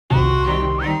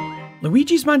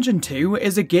Luigi's Mansion 2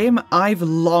 is a game I've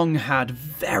long had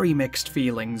very mixed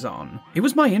feelings on. It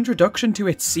was my introduction to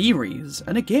its series,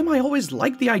 and a game I always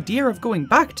liked the idea of going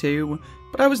back to,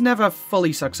 but I was never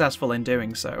fully successful in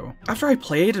doing so. After I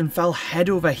played and fell head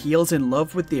over heels in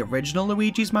love with the original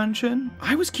Luigi's Mansion,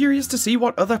 I was curious to see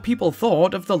what other people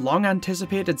thought of the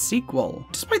long-anticipated sequel.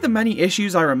 Despite the many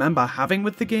issues I remember having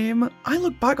with the game, I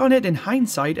look back on it in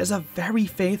hindsight as a very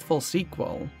faithful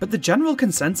sequel. But the general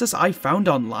consensus I found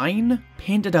online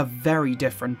painted a very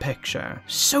different picture.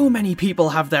 So many people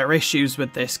have their issues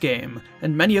with this game,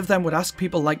 and many of them would ask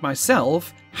people like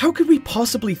myself, how could we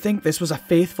possibly think this was a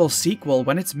faithful sequel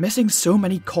when it's missing so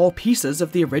many core pieces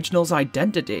of the original's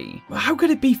identity? How could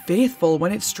it be faithful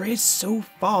when it strays so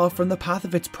far from the path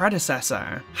of its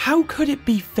predecessor? How could it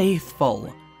be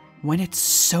faithful when it's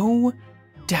so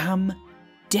damn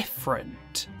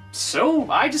different? So,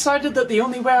 I decided that the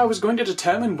only way I was going to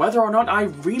determine whether or not I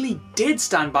really did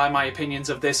stand by my opinions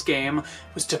of this game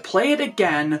was to play it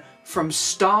again from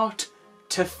start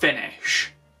to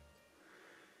finish.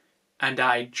 And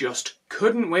I just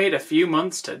couldn't wait a few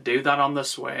months to do that on the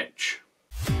Switch.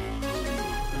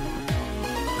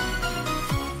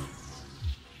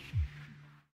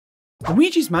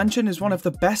 Luigi's Mansion is one of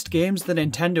the best games the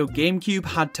Nintendo GameCube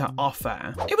had to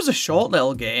offer. It was a short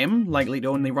little game, likely to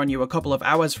only run you a couple of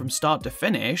hours from start to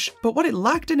finish, but what it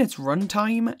lacked in its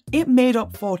runtime, it made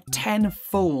up for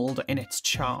tenfold in its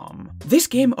charm. This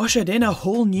game ushered in a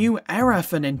whole new era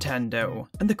for Nintendo,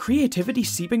 and the creativity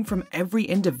seeping from every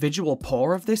individual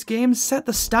pore of this game set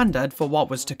the standard for what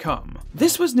was to come.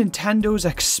 This was Nintendo's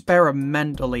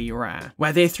experimental era,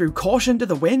 where they threw caution to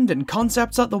the wind and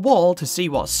concepts at the wall to see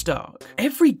what stuck.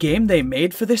 Every game they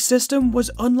made for this system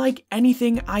was unlike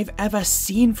anything I've ever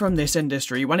seen from this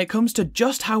industry when it comes to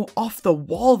just how off the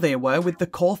wall they were with the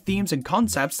core themes and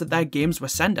concepts that their games were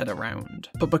centered around.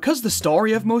 But because the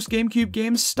story of most GameCube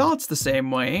games starts the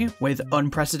same way, with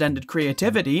unprecedented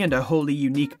creativity and a wholly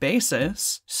unique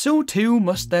basis, so too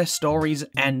must their stories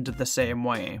end the same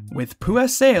way, with poor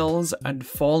sales and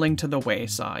falling to the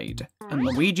wayside. And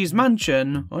Luigi's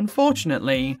Mansion,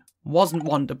 unfortunately, wasn't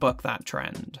one to buck that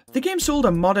trend. The game sold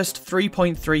a modest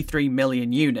 3.33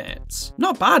 million units.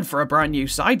 Not bad for a brand new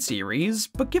side series,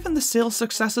 but given the sales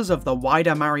successes of the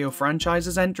wider Mario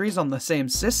franchise's entries on the same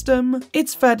system,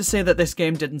 it's fair to say that this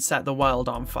game didn't set the world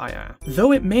on fire.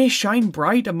 Though it may shine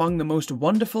bright among the most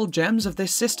wonderful gems of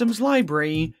this system's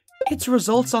library, its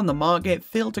results on the market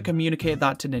failed to communicate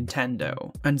that to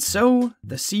Nintendo, and so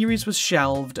the series was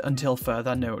shelved until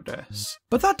further notice.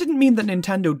 But that didn't mean that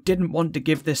Nintendo didn't want to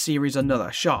give this series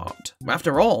another shot.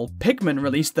 After all, Pikmin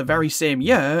released the very same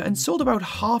year and sold about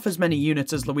half as many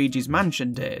units as Luigi's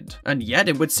Mansion did, and yet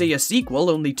it would see a sequel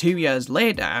only 2 years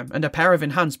later and a pair of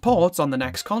enhanced ports on the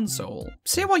next console.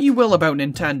 Say what you will about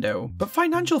Nintendo, but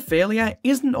financial failure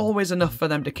isn't always enough for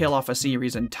them to kill off a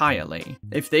series entirely.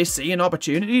 If they see an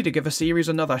opportunity to give a series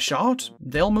another shot,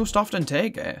 they'll most often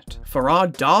take it. For our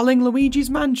darling Luigi's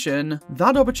Mansion,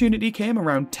 that opportunity came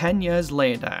around 10 years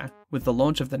later, with the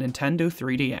launch of the Nintendo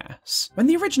 3DS. When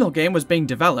the original game was being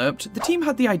developed, the team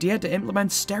had the idea to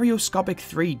implement stereoscopic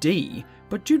 3D,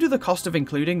 but due to the cost of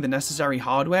including the necessary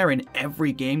hardware in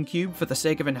every GameCube for the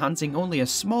sake of enhancing only a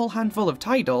small handful of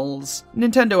titles,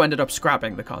 Nintendo ended up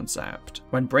scrapping the concept.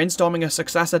 When brainstorming a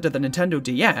successor to the Nintendo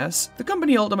DS, the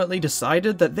company ultimately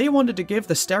decided that they wanted to give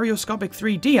the stereoscopic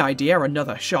 3D idea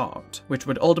another shot, which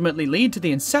would ultimately lead to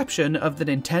the inception of the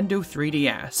Nintendo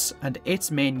 3DS and its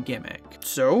main gimmick.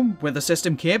 So, with a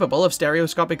system capable of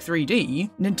stereoscopic 3D,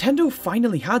 Nintendo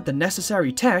finally had the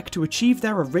necessary tech to achieve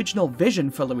their original vision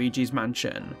for Luigi's Mansion.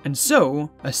 And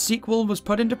so, a sequel was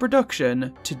put into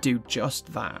production to do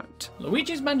just that.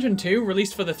 Luigi's Mansion 2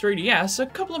 released for the 3DS a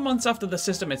couple of months after the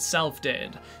system itself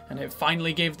did, and it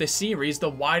finally gave this series the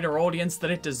wider audience that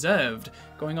it deserved,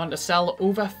 going on to sell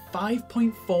over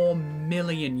 5.4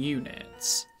 million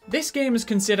units. This game is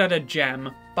considered a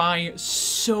gem by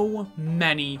so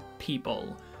many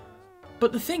people.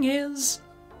 But the thing is,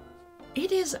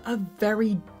 it is a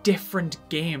very different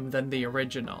game than the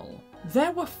original.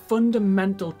 There were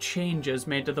fundamental changes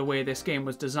made to the way this game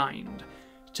was designed,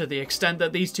 to the extent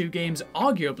that these two games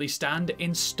arguably stand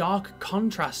in stark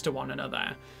contrast to one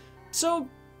another. So,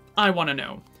 I want to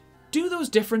know, do those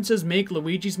differences make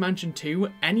Luigi's Mansion 2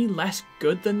 any less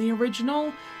good than the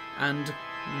original? And,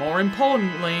 more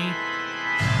importantly,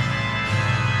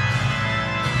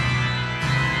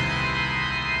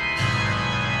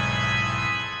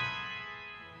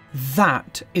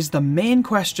 that is the main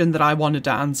question that I wanted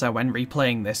to answer when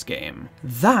replaying this game.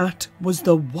 That was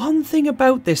the one thing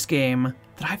about this game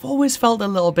that I've always felt a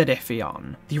little bit iffy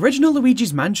on. The original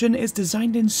Luigi's Mansion is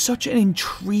designed in such an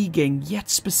intriguing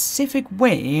yet specific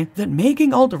way that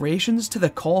making alterations to the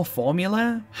core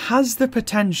formula has the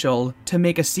potential to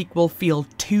make a sequel feel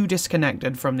too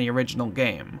disconnected from the original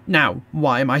game. Now,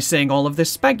 why am I saying all of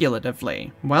this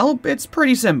speculatively? Well, it's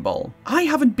pretty simple. I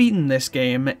haven't beaten this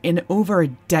game in over a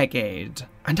decade,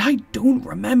 and I don't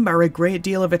remember a great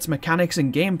deal of its mechanics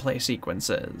and gameplay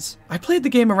sequences. I played the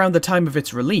game around the time of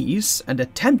its release, and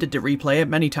attempted to replay it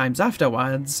many times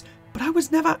afterwards, but I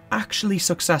was never actually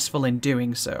successful in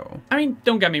doing so. I mean,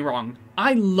 don't get me wrong,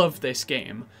 I love this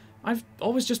game. I've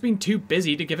always just been too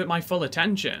busy to give it my full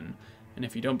attention. And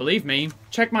if you don't believe me,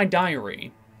 check my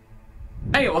diary.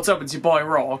 Hey, what's up, it's your boy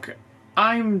Rock.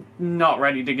 I'm not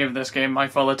ready to give this game my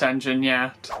full attention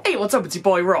yet. Hey, what's up, it's your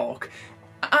boy Rock.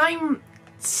 I'm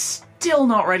still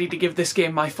not ready to give this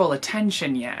game my full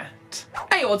attention yet.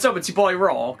 Hey, what's up, it's your boy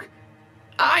Rock.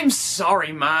 I'm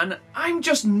sorry, man. I'm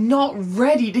just not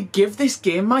ready to give this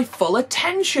game my full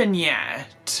attention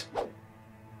yet.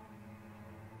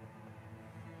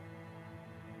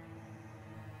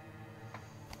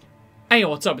 Hey,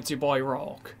 what's up? It's your boy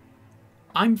Rock.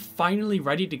 I'm finally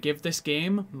ready to give this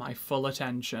game my full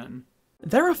attention.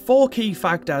 There are 4 key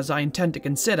factors I intend to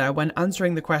consider when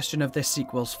answering the question of this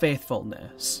sequel's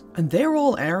faithfulness, and they're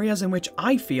all areas in which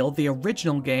I feel the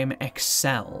original game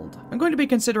excelled. I'm going to be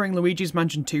considering Luigi's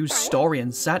Mansion 2's story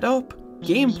and setup,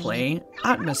 gameplay,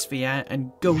 atmosphere,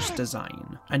 and ghost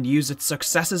design, and use its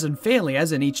successes and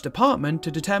failures in each department to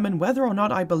determine whether or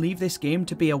not I believe this game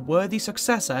to be a worthy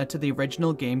successor to the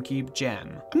original GameCube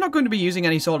gem. I'm not going to be using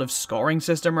any sort of scoring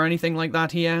system or anything like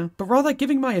that here, but rather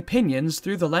giving my opinions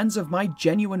through the lens of my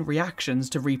genuine reactions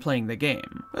to replaying the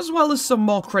game, as well as some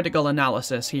more critical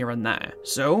analysis here and there.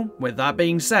 So, with that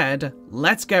being said,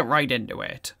 let's get right into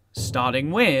it, starting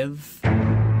with...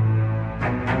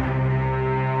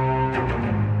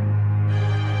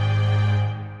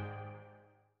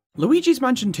 Luigi's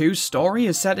Mansion 2's story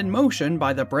is set in motion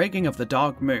by the breaking of the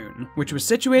Dark Moon, which was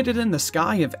situated in the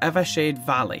sky of Evershade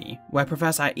Valley, where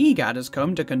Professor Egad has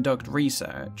come to conduct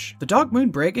research. The Dark Moon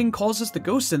breaking causes the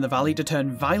ghosts in the valley to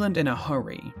turn violent in a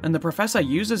hurry, and the Professor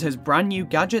uses his brand new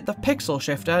gadget, the Pixel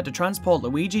Shifter, to transport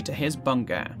Luigi to his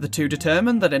bunker. The two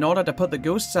determine that in order to put the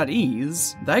ghosts at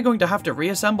ease, they're going to have to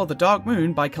reassemble the Dark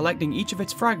Moon by collecting each of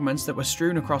its fragments that were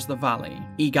strewn across the valley.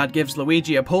 Egad gives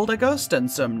Luigi a poltergust and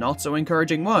some not so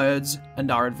encouraging words,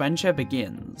 and our adventure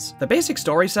begins. The basic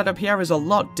story setup here is a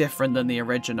lot different than the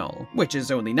original, which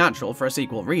is only natural for a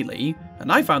sequel really,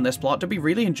 and I found this plot to be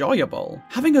really enjoyable.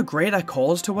 Having a greater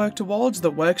cause to work towards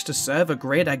that works to serve a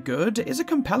greater good is a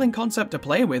compelling concept to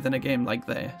play with in a game like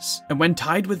this, and when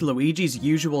tied with Luigi's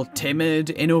usual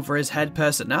timid, in-over-his-head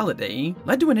personality,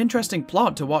 led to an interesting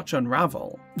plot to watch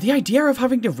unravel. The idea of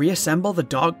having to reassemble the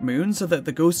Dark Moon so that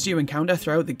the ghosts you encounter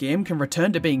throughout the game can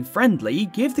return to being friendly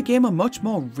gave the game a much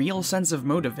more real sense of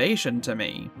motivation to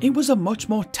me. It was a much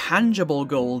more tangible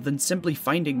goal than simply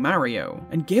finding Mario,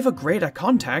 and gave a greater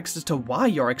context as to why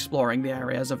you're exploring the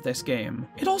areas of this game.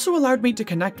 It also allowed me to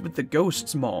connect with the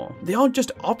ghosts more. They aren't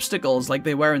just obstacles like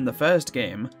they were in the first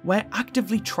game, we're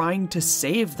actively trying to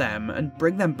save them and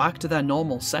bring them back to their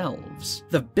normal selves.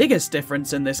 The biggest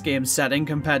difference in this game's setting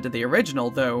compared to the original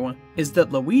though, is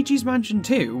that Luigi's Mansion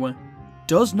 2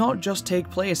 does not just take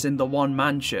place in the one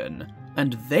mansion,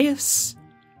 and this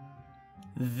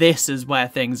is where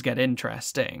things get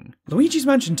interesting. Luigi's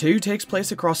Mansion 2 takes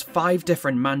place across 5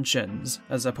 different mansions,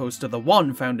 as opposed to the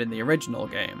one found in the original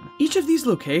game. Each of these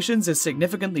locations is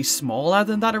significantly smaller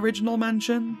than that original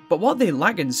mansion, but what they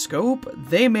lack in scope,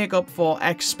 they make up for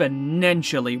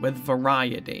exponentially with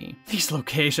variety. These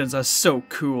locations are so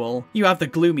cool. You have the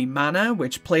Gloomy Manor,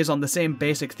 which plays on the same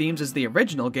basic themes as the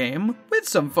original game, with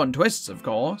some fun twists of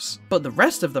course, but the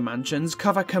rest of the mansions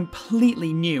cover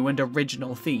completely new and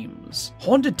original themes.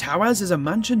 Haunted Towers is a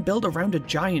mansion built around a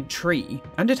giant tree,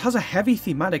 and it has a heavy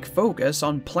thematic focus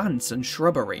on plants and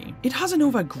shrubbery. It has an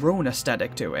overgrown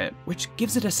aesthetic to it, which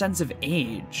gives it a sense of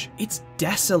age. It's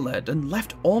desolate and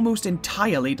left almost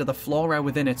entirely to the flora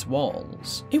within its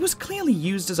walls. It was clearly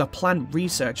used as a plant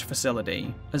research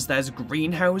facility, as there's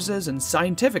greenhouses and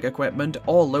scientific equipment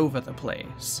all over the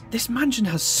place. This mansion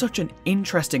has such an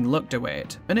interesting look to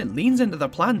it, and it leans into the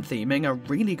plant theming a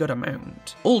really good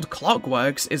amount. Old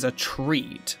Clockworks is a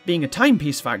treat, being a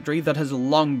timepiece factory that has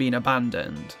long been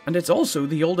abandoned, and it's also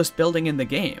the oldest building in the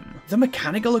game. The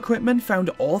mechanical equipment found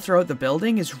all throughout the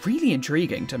building is really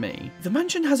intriguing to me. The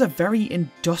mansion has a very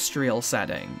industrial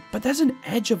setting, but there's an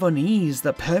edge of unease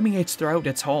that permeates throughout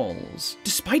its halls.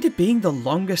 Despite Despite it being the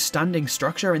longest standing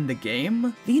structure in the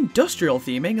game, the industrial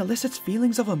theming elicits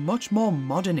feelings of a much more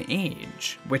modern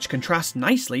age, which contrasts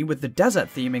nicely with the desert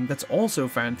theming that's also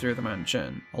found through the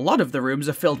mansion. A lot of the rooms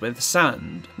are filled with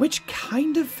sand, which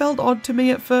kind of felt odd to me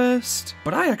at first,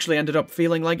 but I actually ended up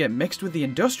feeling like it mixed with the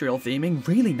industrial theming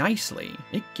really nicely.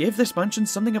 It gave this mansion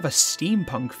something of a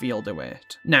steampunk feel to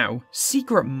it. Now,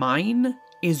 Secret Mine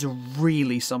is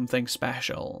really something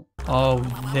special. Oh,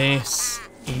 this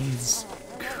is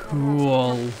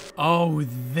cool. Oh,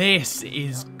 this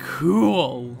is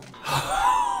cool.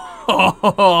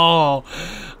 Oh,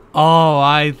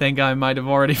 I think I might have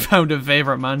already found a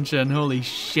favorite mansion. Holy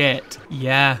shit.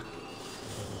 Yeah,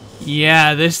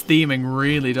 this theming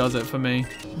really does it for me.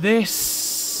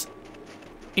 This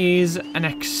is an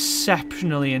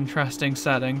exceptionally interesting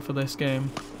setting for this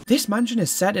game. This mansion is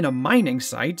set in a mining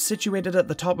site situated at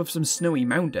the top of some snowy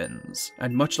mountains,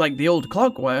 and much like the old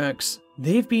Clockworks,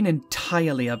 they've been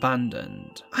entirely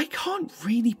abandoned. I can't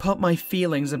really put my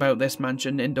feelings about this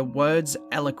mansion into words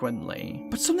eloquently,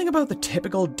 but something about the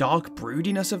typical dark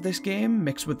broodiness of this game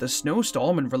mixed with the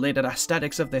snowstorm and related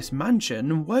aesthetics of this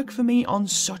mansion work for me on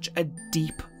such a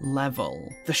deep level.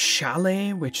 The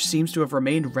chalet, which seems to have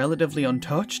remained relatively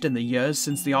untouched in the years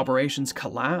since the operation's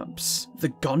collapse, the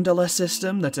gondola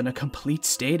system that's in a complete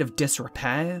state of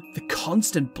disrepair, the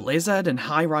constant blizzard and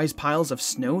high-rise piles of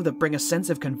snow that bring a sense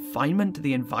of confinement to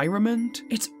the environment,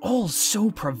 it's all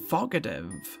so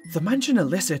provocative. The mansion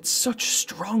elicits such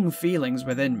strong feelings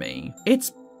within me.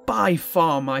 It's by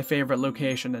far my favourite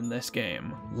location in this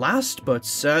game. Last but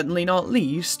certainly not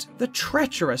least, the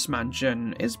Treacherous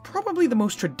Mansion is probably the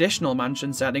most traditional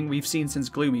mansion setting we've seen since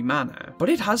Gloomy Manor, but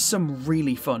it has some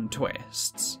really fun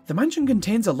twists. The mansion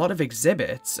contains a lot of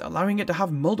exhibits, allowing it to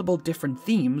have multiple different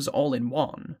themes all in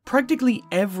one. Practically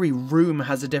every room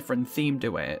has a different theme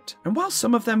to it, and while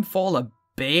some of them fall a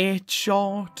bit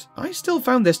short, I still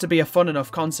found this to be a fun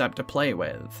enough concept to play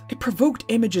with. It provoked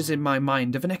images in my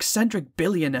mind of an eccentric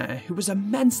billionaire who was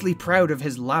immensely proud of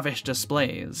his lavish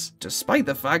displays, despite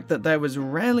the fact that there was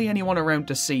rarely anyone around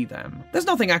to see them. There's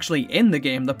nothing actually in the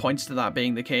game that points to that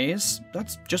being the case,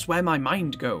 that's just where my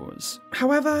mind goes.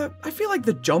 However, I feel like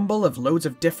the jumble of loads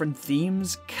of different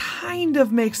themes kind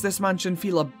of makes this mansion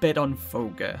feel a bit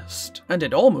unfocused, and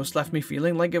it almost left me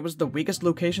feeling like it was the weakest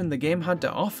location the game had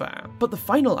to offer, but the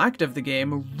final act of the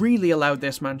game really allowed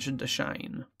this mansion to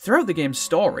shine. Throughout the game's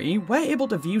story, we're able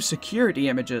to view security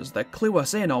images that clue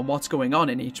us in on what's going on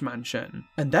in each mansion,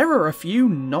 and there are a few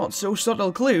not so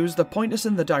subtle clues that point us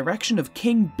in the direction of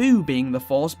King Boo being the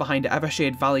force behind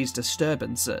Evershade Valley's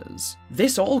disturbances.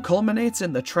 This all culminates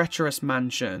in the Treacherous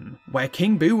Mansion, where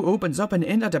King Boo opens up an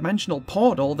interdimensional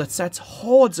portal that sets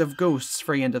hordes of ghosts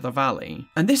free into the valley,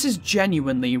 and this is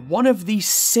genuinely one of the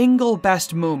single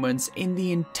best moments in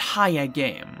the entire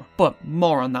game, but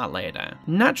more on that later.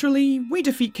 Naturally, we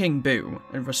defeat King Boo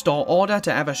and restore order to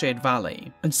Evershade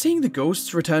Valley, and seeing the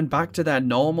ghosts return back to their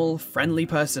normal, friendly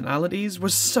personalities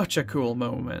was such a cool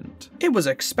moment. It was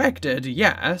expected,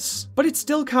 yes, but it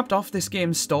still capped off this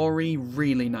game's story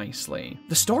really nicely.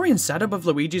 The story and setup of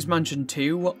Luigi's Mansion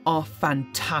 2 are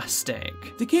fantastic.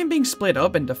 The game being split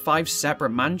up into 5 separate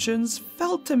mansions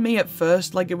felt to me at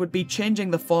first like it would be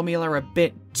changing the formula a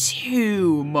bit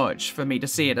too much for me to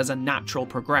see it as a natural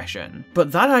progression,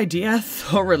 but that idea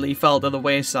thoroughly fell to the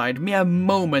wayside mere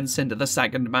moments into the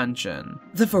second mansion.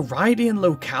 The variety in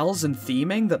locales and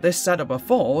theming that this setup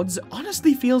affords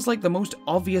honestly feels like the most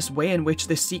obvious way in which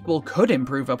this sequel could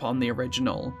improve upon the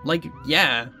original. Like,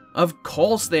 yeah, of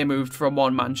course they moved from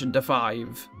 1 mansion to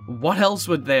 5. What else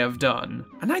would they have done?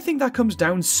 And I think that comes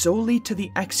down solely to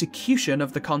the execution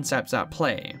of the concepts at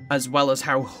play, as well as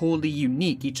how wholly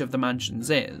unique each of the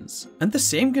mansions is. And the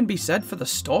same can be said for the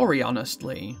story,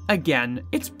 honestly. Again,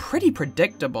 it's pretty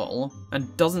predictable,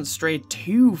 and doesn't stray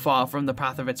too far from the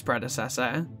path of its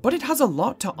predecessor, but it has a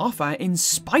lot to offer in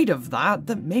spite of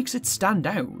that makes it stand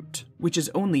out, which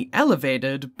is only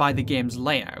elevated by the game's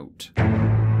layout.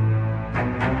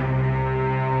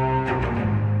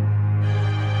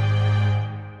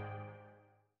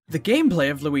 The gameplay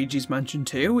of Luigi's Mansion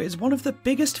 2 is one of the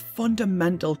biggest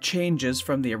fundamental changes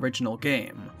from the original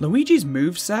game. Luigi's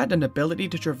moveset and ability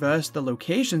to traverse the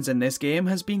locations in this game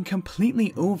has been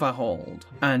completely overhauled,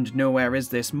 and nowhere is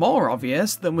this more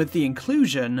obvious than with the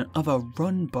inclusion of a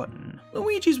run button.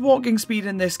 Luigi's walking speed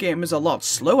in this game is a lot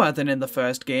slower than in the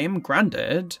first game,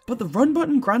 granted, but the run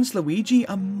button grants Luigi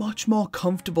a much more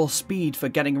comfortable speed for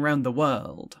getting around the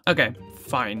world. Okay,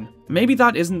 fine. Maybe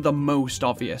that isn't the most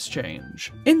obvious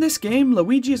change. In this game,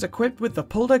 Luigi is equipped with the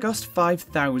Poltergust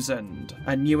 5000,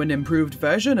 a new and improved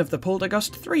version of the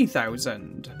Poltergust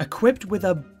 3000, equipped with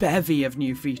a bevy of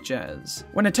new features.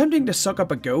 When attempting to suck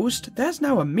up a ghost, there's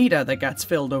now a meter that gets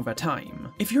filled over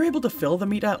time. If you're able to fill the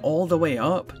meter all the way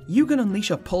up, you can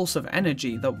unleash a pulse of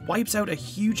energy that wipes out a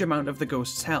huge amount of the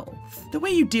ghost's health. The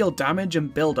way you deal damage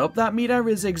and build up that meter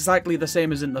is exactly the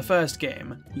same as in the first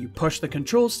game. You push the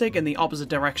control stick in the opposite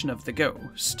direction of the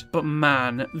ghost. But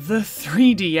man, the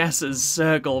 3DS's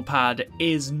circle pad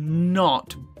is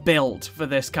not built for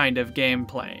this kind of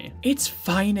gameplay. It's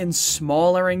fine in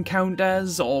smaller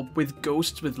encounters or with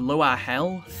ghosts with lower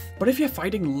health, but if you're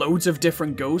fighting loads of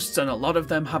different ghosts and a lot of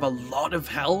them have a lot of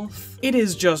health, it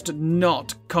is just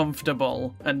not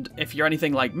comfortable. And if you're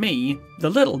anything like me, the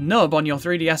little nub on your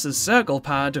 3DS's circle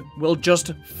pad will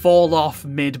just fall off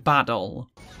mid-battle.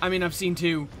 I mean, I've seen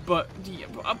two, but you,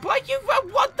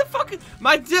 what the fuck?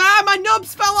 My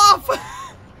nubs fell off!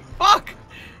 Fuck!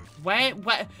 Where,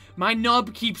 my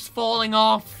nub keeps falling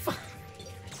off.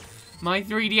 My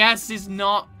 3DS is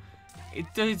not,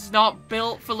 it's not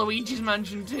built for Luigi's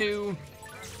Mansion 2.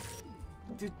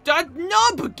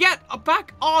 Nub, get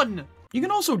back on! You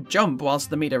can also jump whilst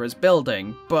the meter is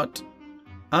building, but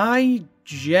I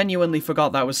genuinely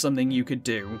forgot that was something you could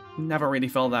do. Never really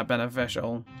felt that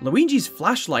beneficial. Luigi's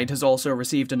flashlight has also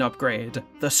received an upgrade,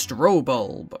 the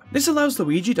Strobulb. This allows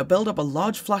Luigi to build up a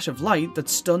large flash of light that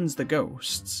stuns the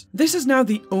ghosts. This is now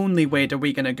the only way to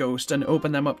weaken a ghost and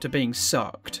open them up to being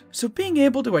sucked, so being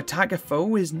able to attack a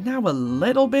foe is now a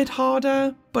little bit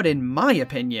harder, but in my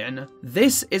opinion,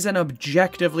 this is an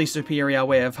objectively superior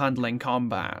way of handling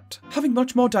combat. Having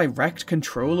much more direct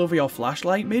control over your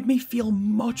flashlight made me feel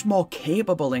much more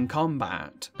capable in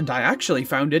combat, and I actually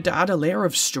found it to add a layer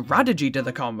of strategy to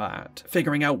the combat,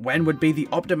 figuring out when would be the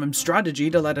optimum strategy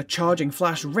to let a charging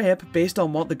flash rip based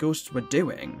on what the ghosts were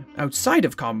doing. Outside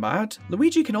of combat,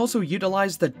 Luigi can also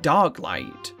utilize the Dark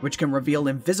Light, which can reveal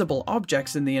invisible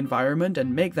objects in the environment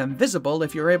and make them visible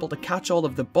if you're able to catch all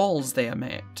of the balls they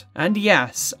emit. And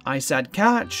yes, I said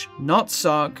catch, not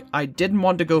suck. I didn't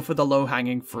want to go for the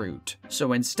low-hanging fruit.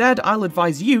 So instead, I'll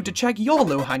advise you to check your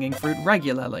low-hanging fruit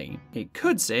regularly. It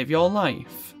could save your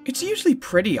life. It's usually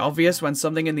pretty obvious when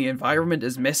something in the environment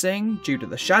is missing, due to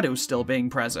the shadows still being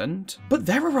present, but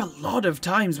there are a lot of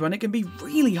times when it can be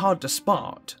really hard to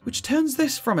spot, which turns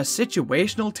this from a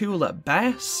situational tool at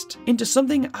best, into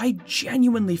something I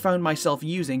genuinely found myself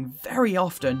using very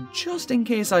often just in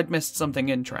case I'd missed something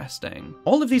interesting.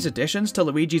 All of these additions to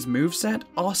Luigi's moveset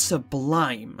are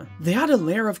sublime. They add a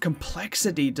layer of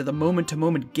complexity to the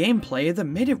moment-to-moment gameplay that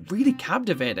made it really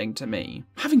captivating to me.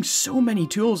 Having so many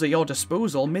tools at your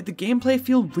disposal made the gameplay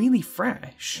feel really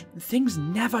fresh. Things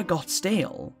never got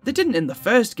stale. They didn't in the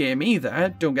first game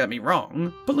either, don't get me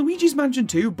wrong, but Luigi's Mansion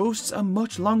 2 boasts a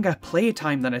much longer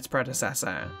playtime than its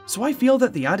predecessor, so I feel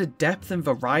that the added depth and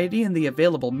variety in the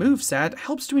available moveset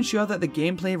helps to ensure that the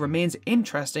gameplay remains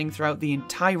interesting throughout the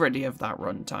entirety of that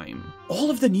runtime. All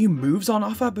of the new moves on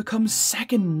offer become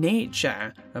second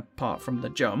nature, apart from the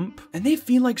jump, and they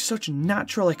feel like such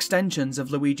natural extensions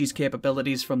of Luigi's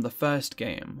capabilities from the first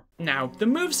game. Now, the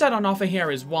moveset on offer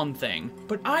here is one thing,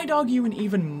 but I'd argue an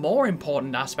even more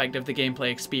important aspect of the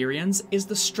gameplay experience is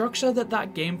the structure that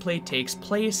gameplay takes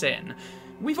place in.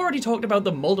 We've already talked about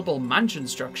the multiple mansion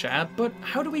structure, but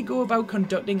how do we go about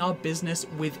conducting our business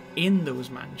within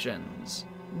those mansions?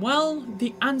 Well,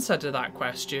 the answer to that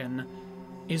question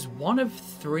is one of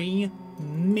three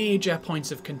major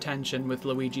points of contention with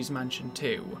Luigi's Mansion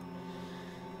 2.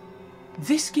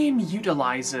 This game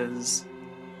utilizes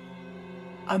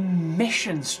a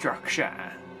mission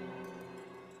structure,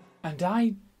 and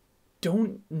I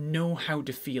don't know how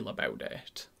to feel about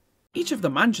it. Each of the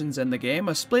mansions in the game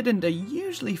are split into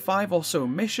usually 5 or so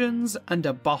missions and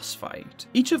a boss fight.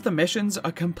 Each of the missions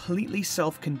are completely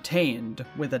self-contained,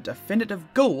 with a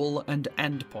definitive goal and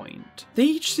endpoint. They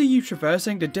each see you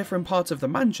traversing to different parts of the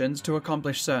mansions to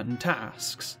accomplish certain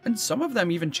tasks, and some of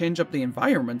them even change up the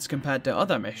environments compared to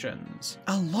other missions.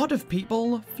 A lot of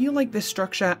people feel like this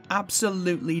structure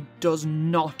absolutely does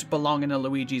not belong in a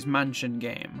Luigi's Mansion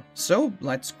game. So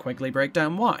let's quickly break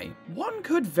down why. One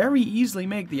could very easily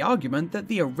make the argument that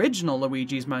the original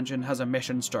Luigi's Mansion has a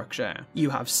mission structure.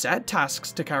 You have set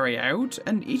tasks to carry out,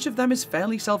 and each of them is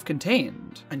fairly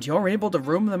self-contained, and you're able to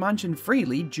roam the mansion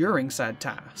freely during said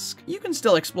task. You can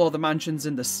still explore the mansions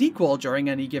in the sequel during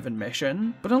any given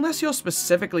mission, but unless you're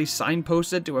specifically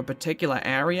signposted to a particular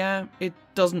area, it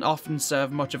doesn't often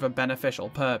serve much of a beneficial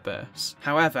purpose.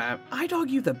 However, I'd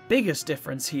argue the biggest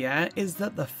difference here is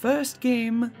that the first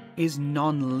game is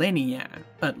non-linear,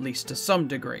 at least to some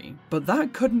degree, but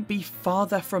that couldn't be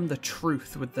farther from the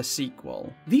truth with the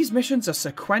sequel. These missions are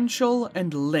sequential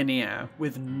and linear,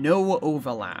 with no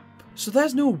overlap. So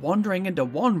there's no wandering into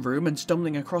one room and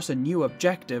stumbling across a new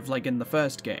objective like in the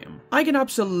first game. I can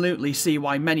absolutely see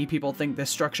why many people think this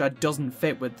structure doesn't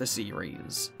fit with the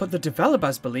series, but the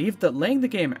developers believed that laying the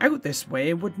game out this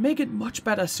way would make it much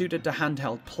better suited to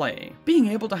handheld play. Being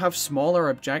able to have smaller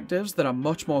objectives that are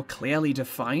much more clearly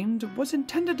defined was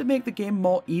intended to make the game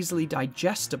more easily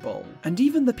digestible, and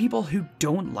even the people who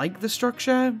don't like the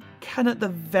structure can at the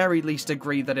very least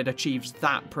agree that it achieves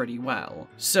that pretty well.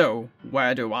 So,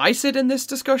 where do I sit in this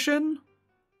discussion?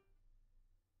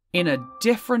 In a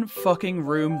different fucking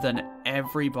room than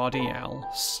everybody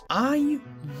else. I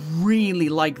really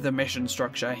like the mission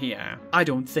structure here. I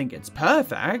don't think it's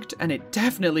perfect, and it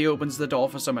definitely opens the door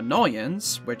for some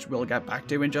annoyance, which we'll get back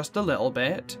to in just a little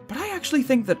bit, but I actually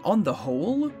think that on the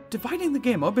whole, dividing the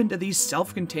game up into these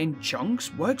self-contained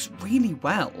chunks works really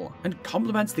well, and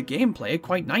complements the gameplay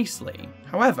quite nicely.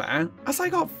 However, as I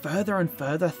got further and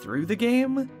further through the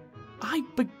game, I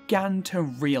began to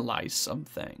realize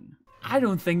something. I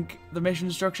don't think the mission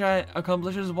structure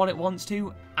accomplishes what it wants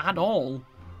to at all,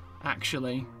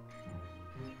 actually.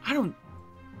 I don't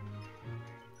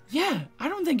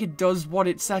think it does what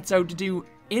it sets out to do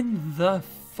in the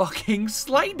fucking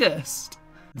slightest.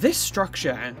 This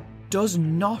structure does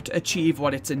not achieve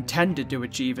what it's intended to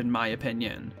achieve in my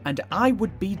opinion, and I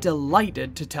would be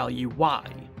delighted to tell you why.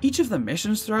 Each of the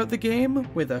missions throughout the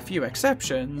game, with a few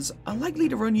exceptions, are likely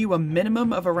to run you a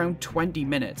minimum of around 20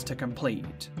 minutes to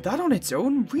complete. That on its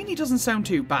own really doesn't sound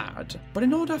too bad, but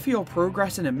in order for your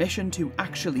progress in a mission to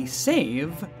actually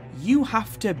save, you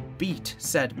have to beat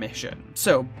said mission.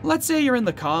 So, let's say you're in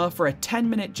the car for a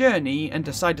 10-minute journey and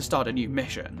decide to start a new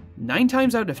mission. 9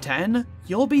 times out of 10,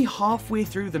 you'll be halfway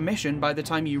through the mission by the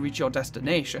time you reach your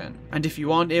destination, and if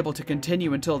you aren't able to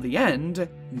continue until the end,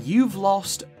 you've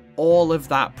lost all of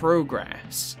that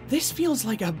progress. This feels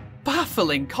like a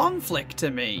baffling conflict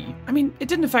to me. I mean, it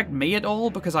didn't affect me at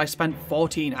all because I spent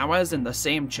 14 hours in the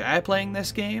same chair playing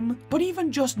this game, but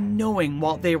even just knowing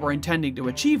what they were intending to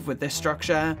achieve with this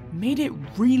structure made it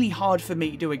really hard for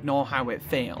me to ignore how it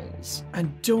fails.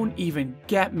 And don't even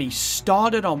get me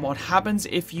started on what happens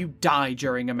if you die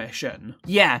during a mission.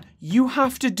 Yeah, you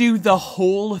have to do the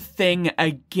whole thing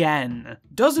again.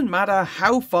 Doesn't matter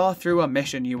how far through a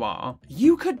mission you are.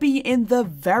 You could be in the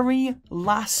very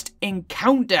last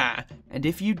encounter, and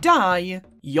if you die,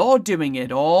 you're doing it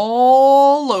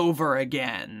all over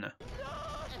again.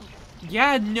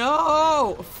 Yeah,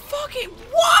 no! Fucking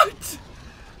what?!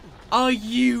 Are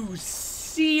you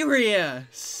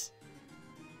serious?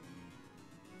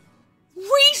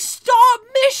 Restart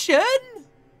mission?!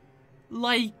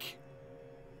 Like,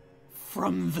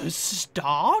 from the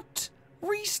start?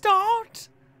 Restart?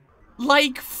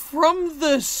 Like, from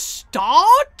the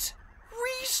start?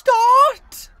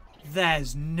 Restart?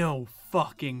 There's no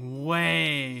fucking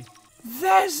way.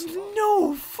 There's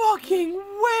no fucking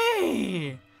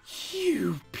way.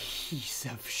 You piece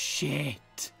of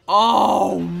shit.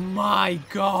 Oh my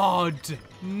god.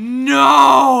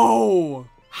 No!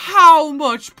 How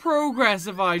much progress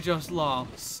have I just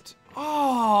lost?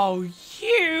 Oh,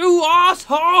 you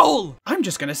asshole! I'm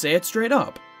just gonna say it straight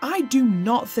up. I do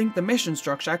not think the mission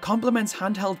structure complements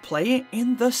handheld play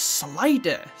in the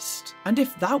slightest. And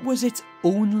if that was its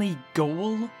only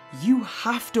goal, you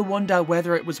have to wonder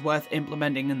whether it was worth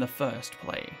implementing in the first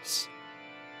place.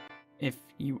 If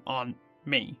you aren't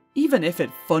me. Even if it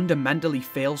fundamentally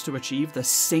fails to achieve the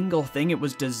single thing it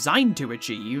was designed to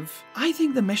achieve, I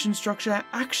think the mission structure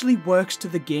actually works to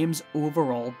the game's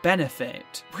overall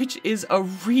benefit, which is a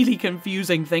really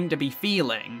confusing thing to be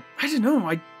feeling. I don't know,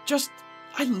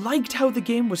 I liked how the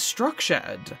game was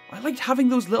structured. I liked having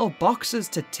those little boxes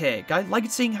to tick. I liked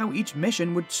seeing how each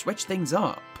mission would switch things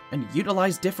up and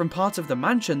utilize different parts of the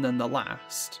mansion than the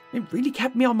last. It really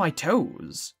kept me on my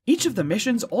toes. Each of the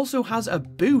missions also has a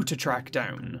boo to track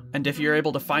down, and if you're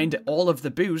able to find all of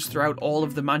the boos throughout all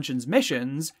of the mansion's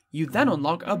missions, you then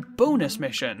unlock a bonus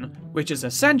mission, which is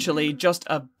essentially just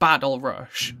a battle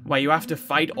rush, where you have to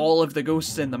fight all of the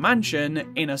ghosts in the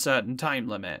mansion in a certain time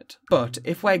limit. But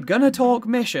if we're gonna talk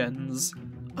missions,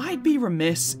 I'd be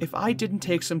remiss if I didn't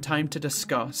take some time to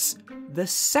discuss the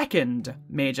second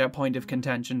major point of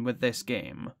contention with this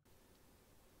game.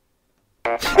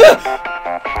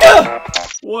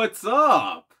 What's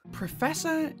up?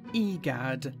 Professor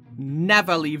Egad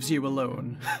never leaves you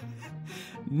alone.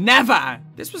 Never!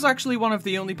 This was actually one of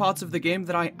the only parts of the game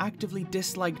that I actively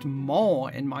disliked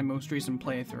more in my most recent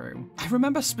playthrough. I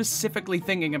remember specifically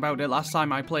thinking about it last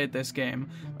time I played this game.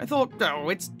 I thought, oh,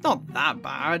 it's not that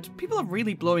bad. People are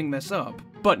really blowing this up.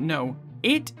 But no,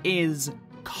 it is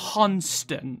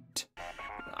constant.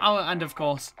 Oh, and of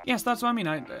course, yes, that's what I mean.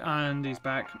 And he's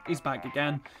back. He's back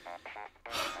again.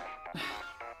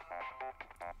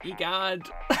 Egad.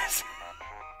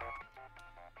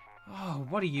 Oh,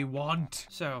 what do you want?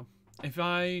 So, if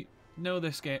I know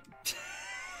this game...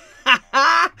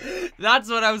 That's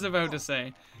what I was about to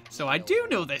say. So I do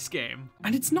know this game.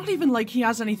 And it's not even like he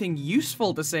has anything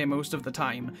useful to say most of the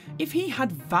time. If he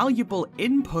had valuable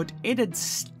input, it'd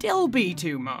still be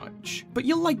too much. But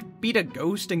you'll like beat a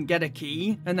ghost and get a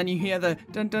key, and then you hear the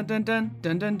dun dun dun dun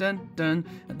dun dun dun dun,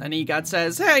 and then Egad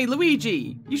says, "Hey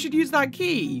Luigi, you should use that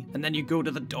key." And then you go to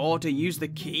the door to use the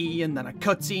key, and then a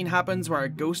cutscene happens where a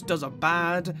ghost does a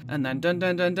bad, and then dun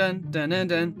dun dun dun dun dun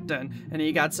dun dun, and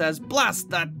Egad says, "Blast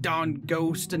that darn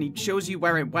ghost," and he shows you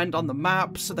where it went on the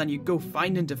map, so then you go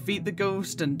find and defeat the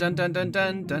ghost, and dun dun dun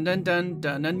dun dun dun dun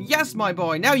dun, and yes, my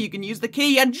boy, now you can use the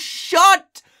key, and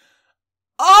shut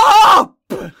up!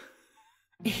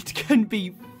 It can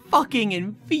be fucking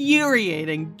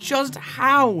infuriating just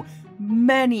how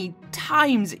many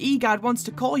times Egad wants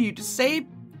to call you to say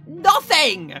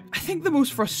nothing! I think the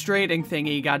most frustrating thing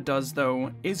Egad does,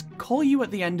 though, is call you at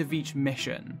the end of each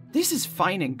mission. This is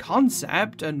fine in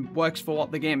concept and works for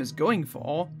what the game is going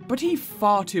for, but he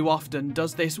far too often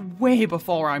does this way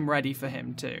before I'm ready for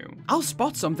him to. I'll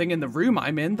spot something in the room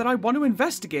I'm in that I want to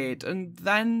investigate, and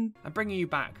then... I'm bringing you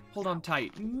back. Hold on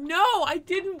tight. No, I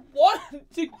didn't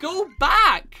want to go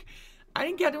back! I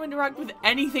didn't get to interact with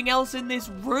anything else in this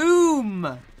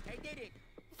room!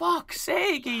 Fuck's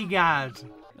sake, Egad!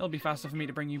 It'll be faster for me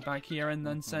to bring you back here and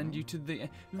then send you to the...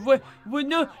 No,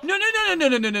 no,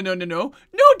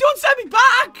 don't send me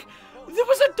back! There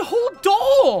was a whole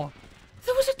door!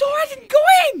 There was a door I didn't go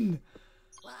in!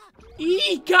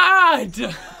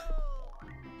 Egad!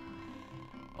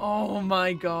 Oh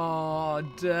my god.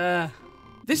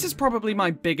 This is probably my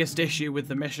biggest issue with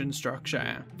the mission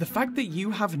structure. The fact that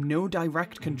you have no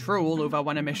direct control over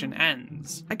when a mission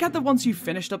ends. I get that once you've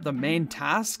finished up the main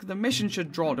task, the mission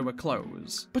should draw to a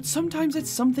close. But sometimes it's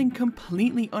something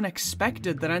completely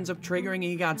unexpected that ends up triggering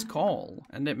Egad's call,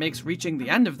 and it makes reaching the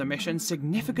end of the mission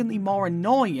significantly more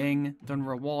annoying than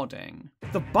rewarding.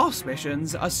 The boss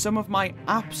missions are some of my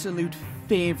absolute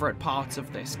favourite parts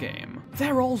of this game.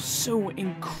 They're all so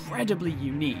incredibly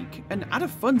unique, and add a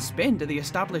fun spin to the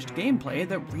established gameplay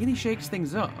that really shakes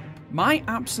things up. My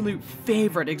absolute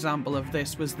favourite example of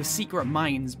this was the Secret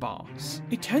Mines boss.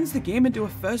 It turns the game into a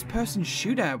first-person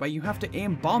shooter where you have to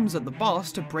aim bombs at the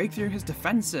boss to break through his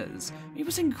defences. It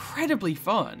was incredibly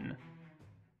fun.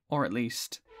 Or at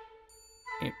least,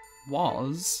 it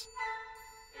was.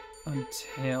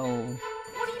 Until...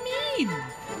 What do you mean?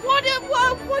 What do you mean?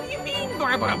 What do you mean?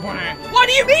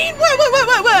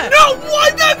 No,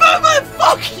 what the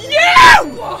fuck you!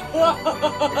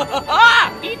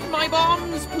 Eat my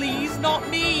bombs, please, not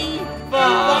me.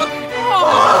 Fuck.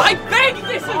 Oh, I beg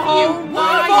this of you.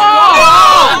 My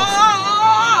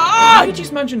God!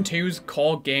 Luigi's Mansion 2's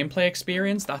core gameplay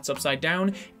experience, that's upside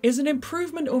down, is an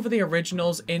improvement over the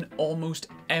originals in almost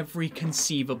every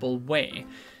conceivable way.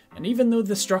 And even though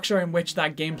the structure in which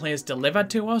that gameplay is delivered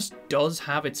to us does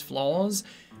have its flaws,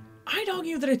 I'd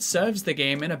argue that it serves the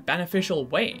game in a beneficial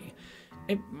way.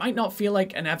 It might not feel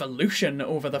like an evolution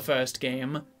over the first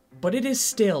game, but it is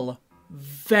still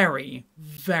very,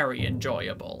 very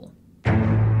enjoyable.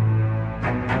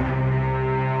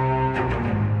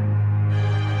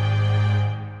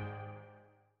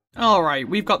 Alright,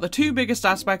 we've got the two biggest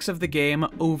aspects of the game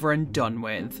over and done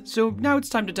with, so now it's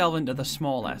time to delve into the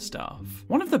smaller stuff.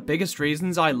 One of the biggest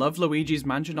reasons I love Luigi's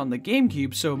Mansion on the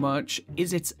GameCube so much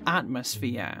is its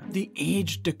atmosphere. The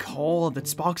aged decor that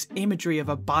sparks imagery of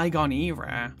a bygone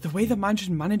era. The way the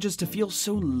mansion manages to feel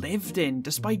so lived in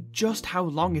despite just how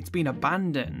long it's been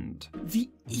abandoned. The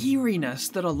eeriness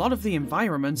that a lot of the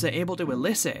environments are able to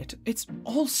elicit, it's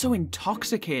all so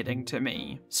intoxicating to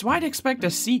me. So I'd expect a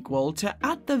sequel to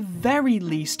at the very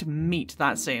least meet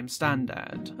that same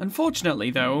standard.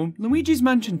 Unfortunately though, Luigi's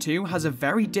Mansion 2 has a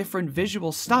very different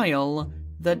visual style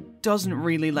that doesn't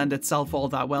really lend itself all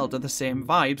that well to the same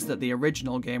vibes that the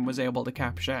original game was able to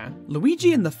capture.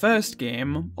 Luigi in the first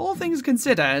game, all things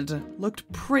considered,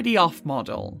 looked pretty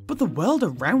off-model, but the world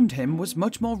around him was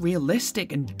much more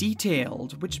realistic and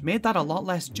detailed, which made that a lot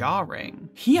less jarring.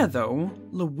 Here though,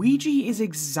 Luigi is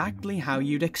exactly how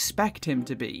you'd expect him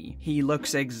to be. He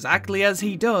looks exactly as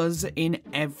he does in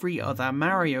every other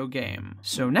Mario game.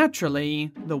 So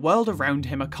naturally, the world around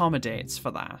him accommodates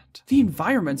for that. The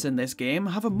environments in this game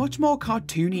have a much more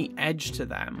cartoony edge to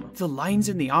them. The lines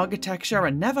in the architecture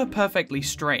are never perfectly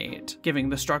straight, giving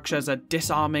the structures a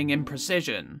disarming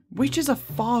imprecision, which is a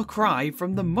far cry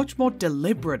from the much more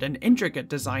deliberate and intricate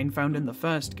design found in the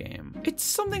first game. It's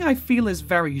something I feel is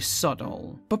very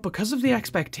subtle, but because of the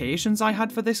expectations I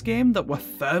had for this game that were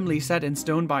firmly set in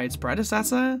stone by its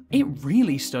predecessor, it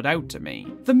really stood out to me.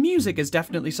 The music is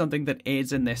definitely something that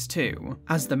aids in this too,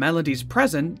 as the melodies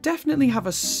present definitely have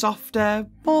a softer,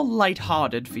 more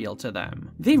light-hearted feel to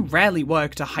them. They rarely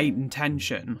work to heighten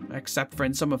tension, except for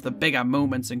in some of the bigger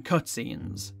moments and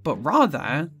cutscenes, but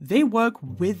rather, they work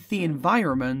with the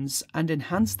environments and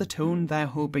enhance the tone they're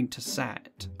hoping to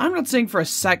set. I'm not saying for a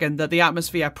second that the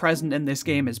atmosphere present in this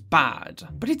game is bad,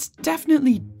 but it's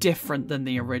definitely different than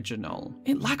the original.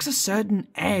 It lacks a certain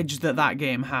edge that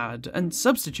game had, and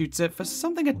substitutes it for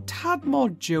something a tad more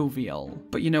jovial.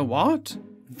 But you know what?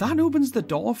 That opens the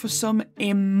door for some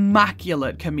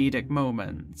immaculate comedic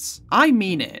moments. I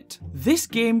mean it. This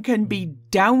game can be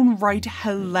downright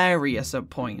hilarious at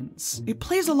points. It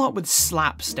plays a lot with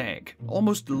slapstick,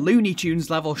 almost Looney Tunes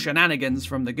level shenanigans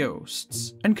from the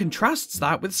ghosts, and contrasts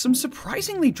that with some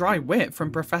surprisingly dry wit from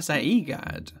Professor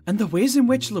Egad. And the ways in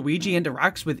which Luigi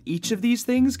interacts with each of these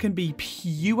things can be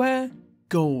pure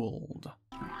gold.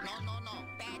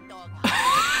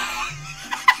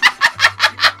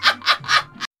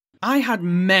 I had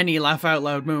many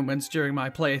laugh-out-loud moments during my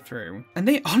playthrough, and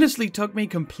they honestly took me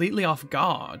completely off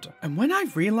guard. And when I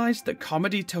realised that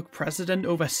comedy took precedent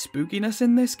over spookiness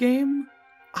in this game,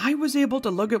 I was able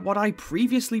to look at what I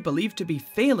previously believed to be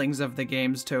failings of the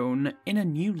game's tone in a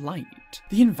new light.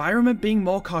 The environment being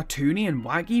more cartoony and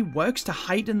wacky works to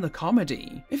heighten the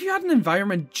comedy. If you had an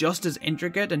environment just as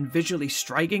intricate and visually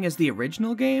striking as the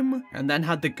original game, and then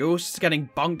had the ghosts getting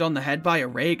bonked on the head by a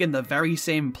rake in the very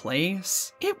same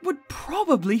place, it would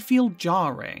probably feel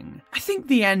jarring. I think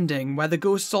the ending, where the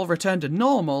ghosts all return to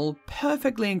normal,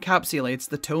 perfectly encapsulates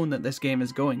the tone that this game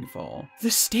is going for.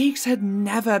 The stakes had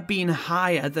never been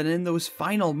higher than in those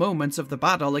final moments of the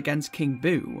battle against King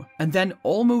Boo, and then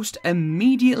almost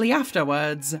immediately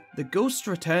afterwards, the ghosts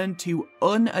return to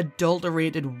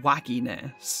unadulterated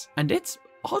wackiness. And it's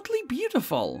oddly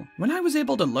beautiful. When I was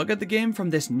able to look at the game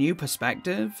from this new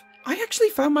perspective, I actually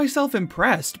found myself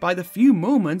impressed by the few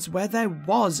moments where there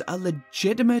was a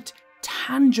legitimate,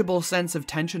 tangible sense of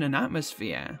tension and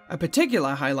atmosphere. A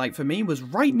particular highlight for me was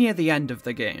right near the end of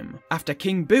the game, after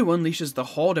King Boo unleashes the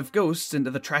horde of ghosts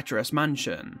into the treacherous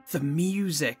mansion. The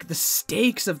music, the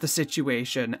stakes of the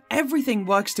situation, everything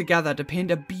works together to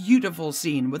paint a beautiful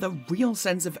scene with a real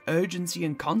sense of urgency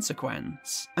and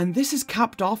consequence. And this is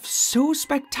capped off so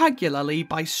spectacularly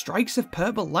by strikes of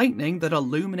purple lightning that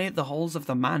illuminate the halls of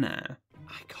the manor.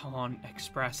 I can't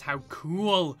express how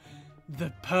cool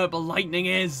the purple lightning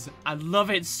is. I love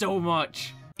it so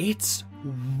much. It's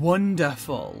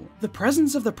wonderful. The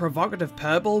presence of the provocative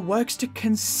purple works to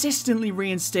consistently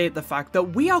reinstate the fact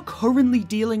that we are currently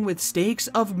dealing with stakes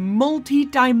of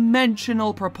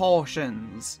multi-dimensional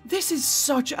proportions. This is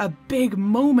such a big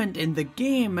moment in the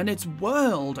game and its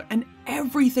world, and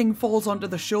everything falls onto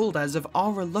the shoulders of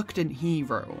our reluctant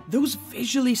hero. Those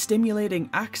visually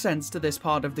stimulating accents to this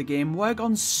part of the game work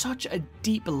on such a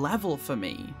deep level for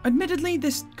me. Admittedly,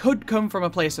 this could come from a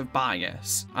place of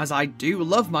bias, as I do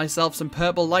love myself some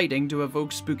purple lighting to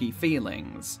evoke spooky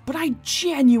feelings, but I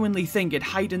genuinely think it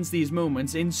heightens these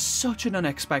moments in such an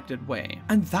unexpected way.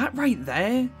 And that right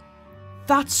there,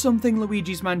 that's something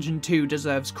Luigi's Mansion 2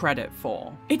 deserves credit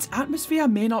for. Its atmosphere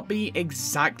may not be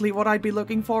exactly what I'd be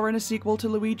looking for in a sequel to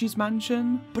Luigi's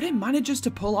Mansion, but it manages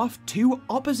to pull off two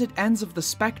opposite ends of the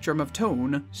spectrum of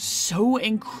tone so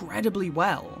incredibly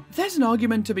well. There's an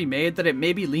argument to be made that it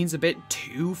maybe leans a bit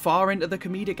too far into the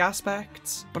comedic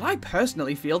aspects, but I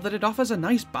personally feel that it offers a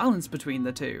nice balance between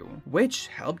the two, which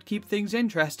helped keep things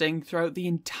interesting throughout the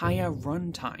entire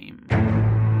runtime.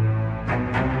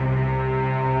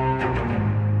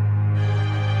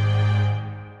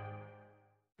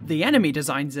 The enemy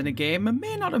designs in a game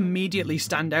may not immediately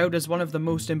stand out as one of the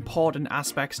most important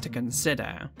aspects to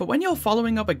consider, but when you're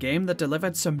following up a game that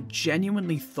delivered some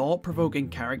genuinely thought-provoking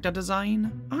character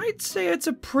design, I'd say it's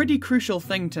a pretty crucial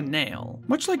thing to nail.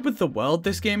 Much like with the world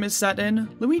this game is set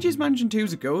in, Luigi's Mansion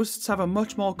 2's ghosts have a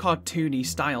much more cartoony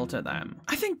style to them.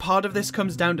 I think part of this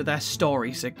comes down to their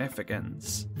story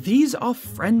significance. These are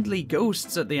friendly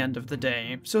ghosts at the end of the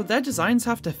day, so their designs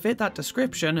have to fit that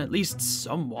description at least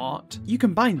somewhat. You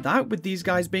combine that with these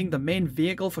guys being the main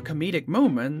vehicle for comedic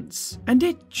moments, and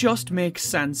it just makes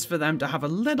sense for them to have a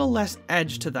little less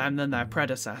edge to them than their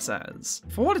predecessors.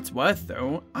 For what it's worth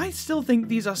though, I still think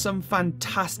these are some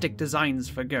fantastic designs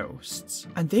for ghosts,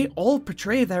 and they all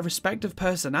portray their respective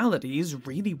personalities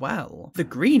really well. The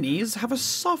greenies have a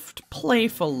soft,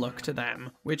 playful look to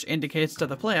them, which indicates to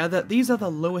the player that these are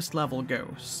the lowest level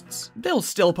ghosts. They'll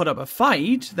still put up a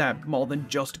fight, they're more than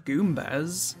just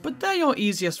Goombas, but they're your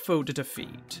easiest foe to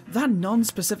defeat. That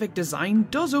non-specific design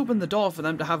does open the door for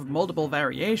them to have multiple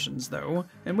variations though,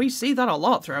 and we see that a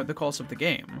lot throughout the course of the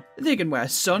game. They can wear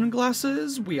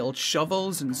sunglasses, wield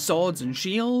shovels and swords and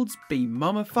shields, be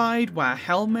mummified, wear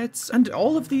helmets, and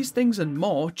all of these things and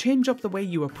more change up the way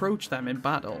you approach them in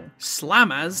battle.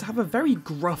 Slammers have a very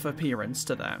gruff appearance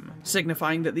to them,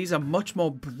 signifying that these are much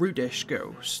more brutish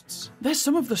ghosts. They're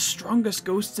some of the strongest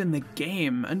ghosts in the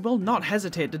game and will not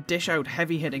hesitate to dish out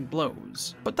heavy-hitting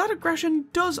blows, but that aggression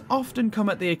does often come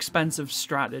at the expense of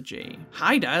strategy.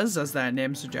 Hiders, as their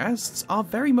name suggests, are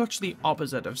very much the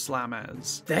opposite of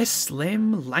slammers. Their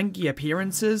slim, lanky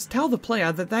appearances tell the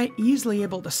player that they're easily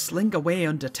able to slink away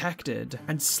undetected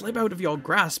and slip out of your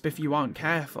grasp if you aren't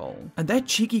careful, and their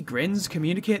cheeky grins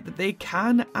communicate that they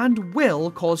can and will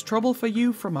cause trouble for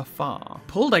you from afar.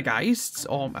 Poltergeists,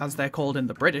 or as they're called in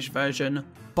the British version,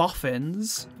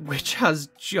 boffins, which has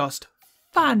just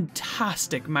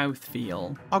fantastic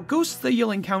mouthfeel, are ghosts that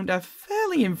you'll encounter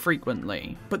fairly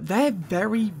infrequently, but they're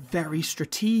very, very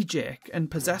strategic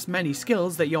and possess many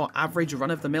skills that your average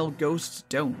run-of-the-mill ghosts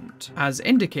don't, as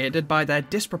indicated by their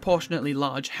disproportionately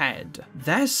large head.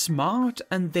 They're smart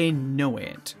and they know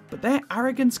it, but their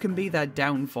arrogance can be their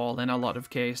downfall in a lot of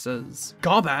cases.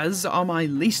 Gobbas are my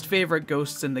least favourite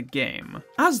ghosts in the game.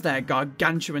 As their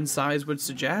gargantuan size would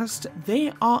suggest,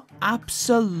 they are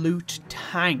absolute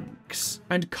tanks,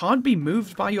 and can't be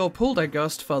moved by your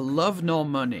poltergust for love nor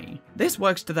money. This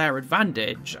works to their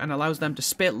advantage, and allows them to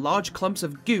spit large clumps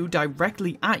of goo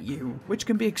directly at you, which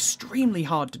can be extremely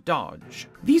hard to dodge.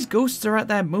 These ghosts are at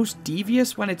their most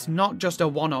devious when it's not just a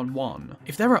one-on-one.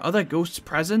 If there are other ghosts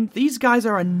present, these guys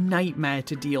are a nightmare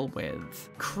to deal with.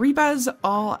 Creepers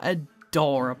are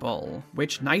adorable,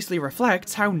 which nicely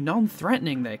reflects how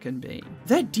non-threatening they can be.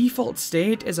 Their default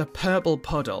state is a purple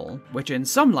puddle, which in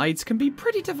some lights can be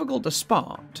pretty difficult to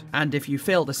spot, and if you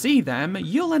fail to see them,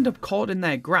 you'll end up caught in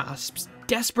their grasps,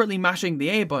 desperately mashing the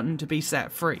A button to be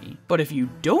set free. But if you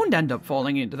don't end up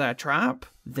falling into their trap,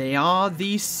 they are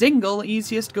the single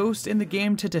easiest ghost in the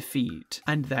game to defeat,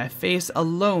 and their face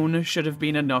alone should have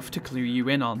been enough to clue you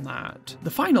in on that.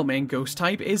 The final main ghost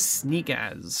type is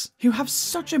sneakers, who have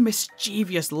such a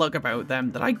mischievous look about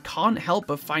them that I can't help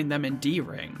but find them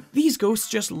endearing. These ghosts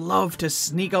just love to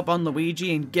sneak up on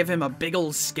Luigi and give him a big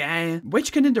ol' scare,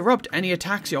 which can interrupt any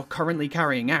attacks you're currently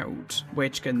carrying out,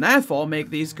 which can therefore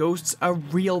make these ghosts a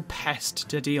real pest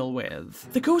to deal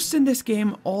with. The ghosts in this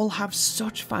game all have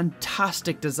such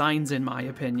fantastic designs in my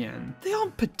opinion. They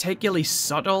aren't particularly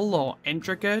subtle or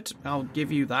intricate, I'll give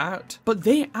you that, but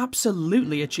they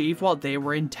absolutely achieve what they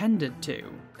were intended to.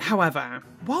 However,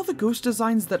 while the ghost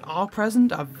designs that are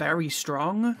present are very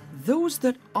strong, those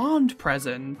that aren't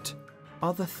present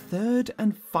are the third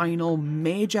and final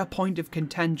major point of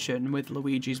contention with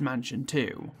Luigi's Mansion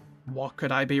 2. What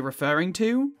could I be referring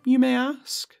to, you may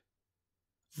ask?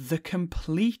 The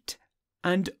complete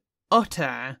and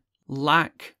utter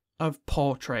lack of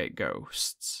portrait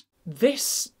ghosts.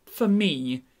 This, for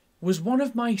me, was one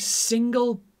of my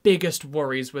single biggest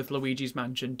worries with Luigi's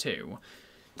Mansion 2.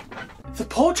 The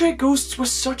portrait ghosts were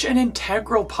such an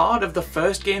integral part of the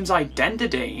first game's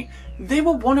identity. They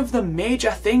were one of the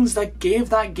major things that gave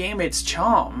that game its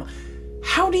charm.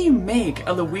 How do you make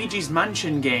a Luigi's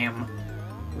Mansion game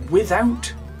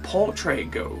without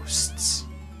portrait ghosts?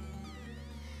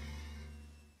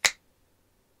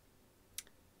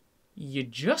 You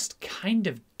just kind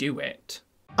of do it.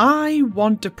 I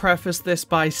want to preface this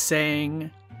by saying,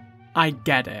 I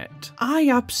get it. I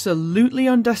absolutely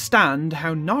understand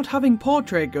how not having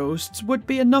portrait ghosts would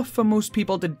be enough for most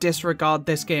people to disregard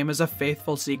this game as a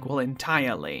faithful sequel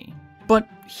entirely. But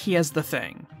here's the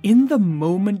thing. In the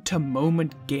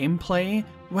moment-to-moment gameplay,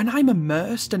 when I'm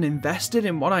immersed and invested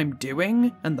in what I'm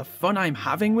doing and the fun I'm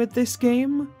having with this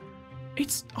game,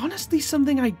 it's honestly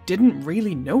something I didn't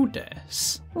really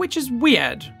notice. Which is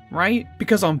weird, right?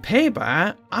 Because on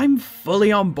paper, I'm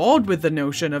fully on board with the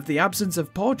notion of the absence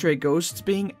of portrait ghosts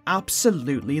being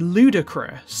absolutely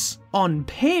ludicrous. On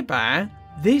paper,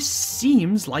 this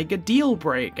seems like a deal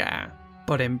breaker.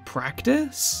 But in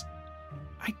practice,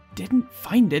 I didn't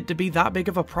find it to be that big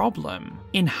of a problem.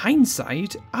 In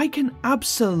hindsight, I can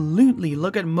absolutely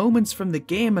look at moments from the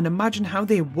game and imagine how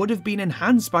they would have been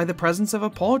enhanced by the presence of a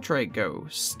portrait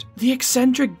ghost. The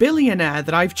eccentric billionaire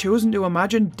that I've chosen to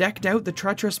imagine decked out the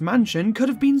treacherous mansion could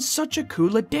have been such a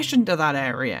cool addition to that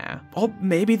area. Or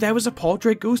maybe there was a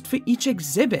portrait ghost for each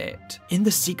exhibit. In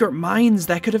the secret mines,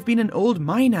 there could have been an old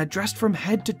miner dressed from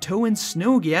head to toe in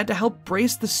snow gear to help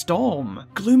brace the storm.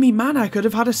 Gloomy Manor could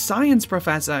have had a science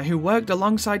professor who worked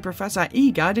alongside Professor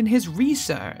Egad in his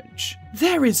research.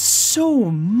 There is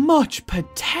so much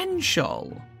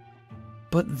potential.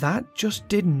 But that just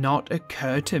did not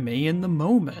occur to me in the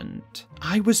moment.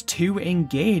 I was too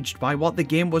engaged by what the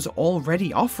game was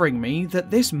already offering me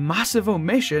that this massive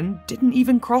omission didn't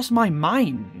even cross my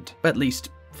mind. At least,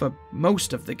 for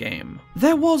most of the game.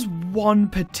 There was one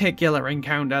particular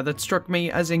encounter that struck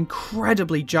me as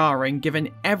incredibly jarring given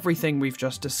everything we've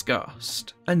just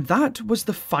discussed, and that was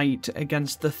the fight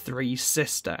against the three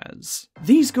sisters.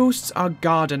 These ghosts are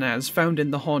gardeners found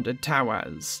in the haunted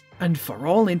towers, and for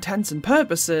all intents and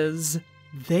purposes,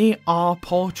 they are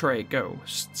portrait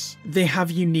ghosts. They have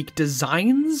unique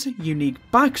designs, unique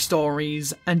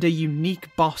backstories, and a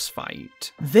unique boss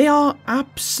fight. They are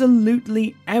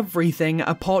absolutely everything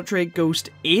a portrait ghost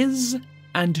is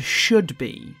and should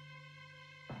be.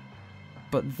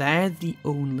 But they're the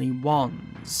only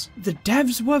ones. The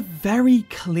devs were very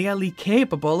clearly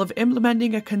capable of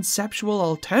implementing a conceptual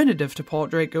alternative to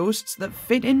portrait ghosts that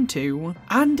fit into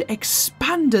and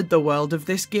expanded the world of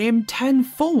this game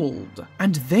tenfold.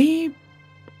 And they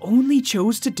only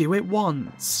chose to do it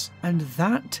once. And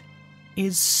that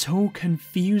is so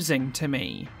confusing to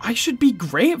me. I should be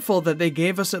grateful that they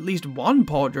gave us at least one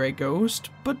portrait ghost,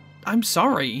 but I'm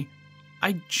sorry.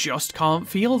 I just can't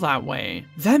feel that way.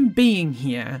 Them being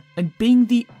here and being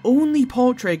the only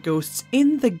portrait ghosts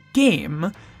in the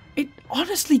game, it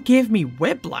honestly gave me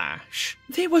whiplash.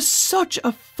 They were such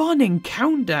a fun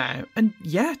encounter, and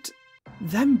yet,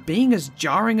 them being as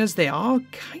jarring as they are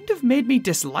kind of made me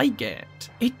dislike it.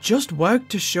 It just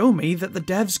worked to show me that the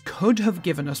devs could have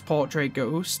given us portrait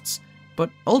ghosts,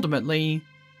 but ultimately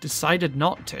decided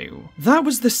not to. That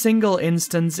was the single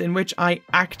instance in which I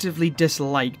actively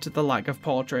disliked the lack of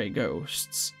portrait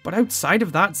ghosts. But outside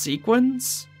of that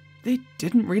sequence, they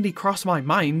didn't really cross my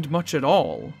mind much at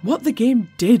all. What the game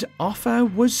did offer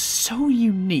was so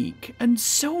unique and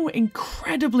so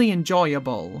incredibly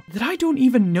enjoyable that I don't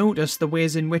even notice the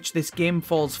ways in which this game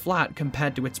falls flat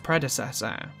compared to its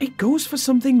predecessor. It goes for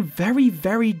something very,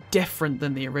 very different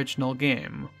than the original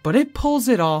game, but it pulls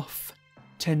it off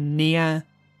to near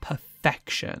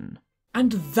perfection.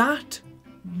 And that,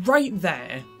 right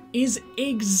there, is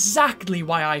exactly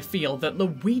why I feel that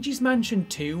Luigi's Mansion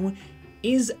 2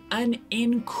 is an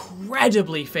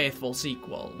incredibly faithful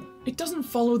sequel. It doesn't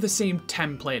follow the same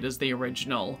template as the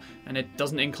original, and it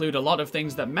doesn't include a lot of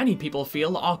things that many people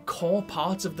feel are core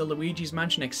parts of the Luigi's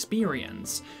Mansion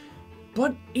experience,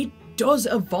 but it does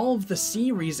evolve the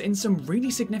series in some really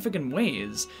significant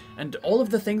ways, and all of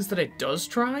the things that it does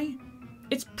try,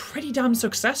 it's pretty damn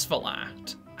successful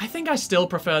at. I think I still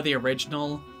prefer the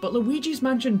original, but Luigi's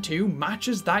Mansion 2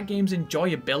 matches that game's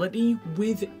enjoyability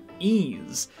with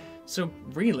ease. So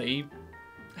really,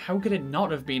 how could it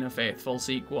not have been a faithful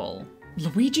sequel?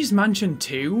 Luigi's Mansion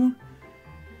 2?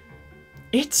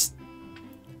 It's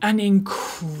an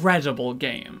incredible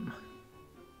game.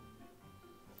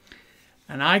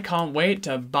 And I can't wait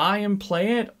to buy and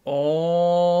play it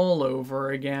all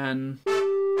over again.